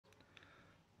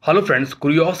Hello friends,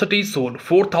 Curiosity sold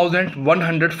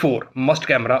 4104 Must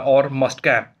camera or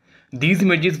Mastcam. These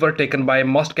images were taken by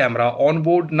Mast camera on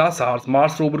board NASA's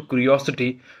Mars rover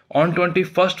Curiosity on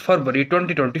 21st February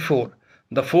 2024,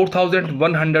 the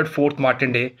 4104th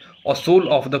Martian day or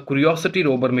soul of the Curiosity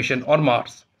rover mission on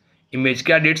Mars. Image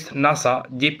credits NASA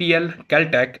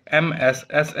JPL-Caltech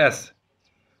MSSS.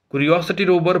 Curiosity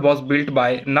rover was built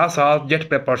by NASA's Jet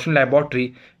Propulsion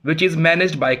Laboratory, which is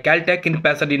managed by Caltech in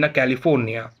Pasadena,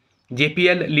 California.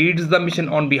 JPL leads the mission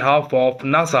on behalf of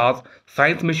NASA's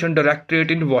Science Mission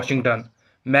Directorate in Washington.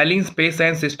 Marine Space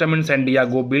Science System in San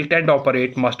Diego built and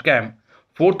operate Mastcam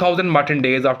 4000 Martian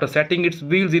days after setting its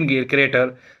wheels in Gale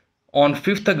crater on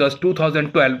 5th August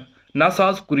 2012.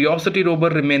 NASA's Curiosity rover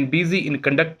remained busy in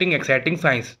conducting exciting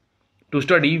science. To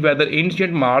study whether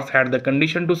ancient Mars had the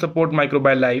condition to support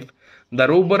microbial life, the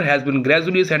rover has been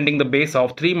gradually ascending the base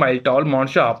of 3-mile-tall Mount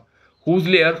Sharp, whose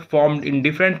layers formed in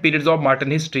different periods of Martian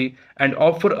history and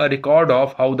offer a record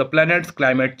of how the planet's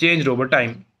climate changed over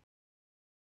time.